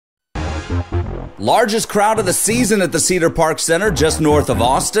Largest crowd of the season at the Cedar Park Center, just north of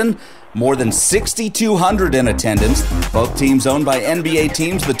Austin. More than 6,200 in attendance. Both teams owned by NBA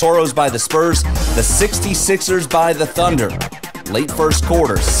teams, the Toros by the Spurs, the 66ers by the Thunder. Late first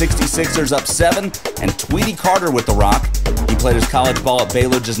quarter, 66ers up 7, and Tweety Carter with the rock. He played his college ball at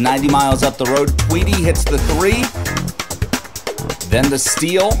Baylor just 90 miles up the road. Tweety hits the 3. Then the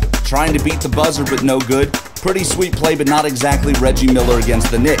steal, trying to beat the buzzer but no good. Pretty sweet play, but not exactly Reggie Miller against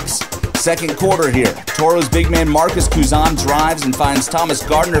the Knicks. Second quarter here. Toros big man Marcus Kuzan drives and finds Thomas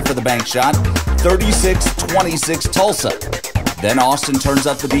Gardner for the bank shot. 36-26 Tulsa. Then Austin turns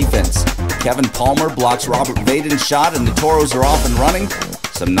up the defense. Kevin Palmer blocks Robert Vaden's shot, and the Toros are off and running.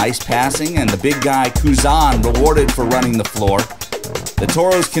 Some nice passing, and the big guy Kuzan rewarded for running the floor. The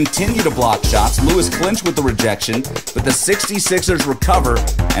Toros continue to block shots. Lewis Clinch with the rejection, but the 66ers recover,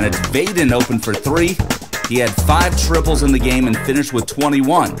 and it's Vaden open for 3. He had 5 triples in the game and finished with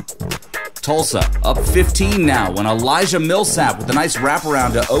 21. Tulsa up 15 now when Elijah Millsap with a nice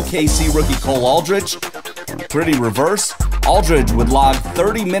wraparound to OKC rookie Cole Aldrich. Pretty reverse. Aldrich would log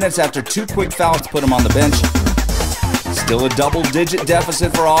 30 minutes after 2 quick fouls to put him on the bench. Still a double-digit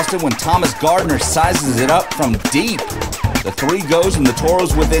deficit for Austin when Thomas Gardner sizes it up from deep. The 3 goes and the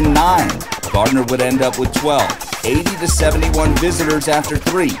Toros within 9. Gardner would end up with 12. 80-71 visitors after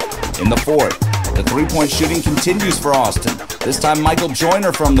 3 in the fourth. The three-point shooting continues for Austin. This time Michael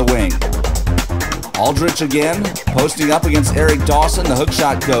Joyner from the wing. Aldrich again, posting up against Eric Dawson. The hook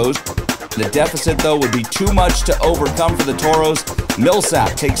shot goes. The deficit, though, would be too much to overcome for the Toros.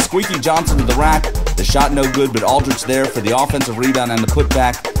 Millsap takes Squeaky Johnson to the rack. The shot no good, but Aldrich there for the offensive rebound and the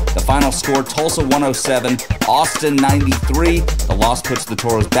putback. The final score, Tulsa 107, Austin 93. The loss puts the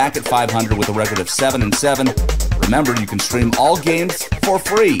Toros back at 500 with a record of 7-7. Remember, you can stream all games for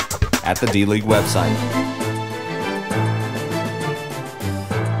free at the D-League website.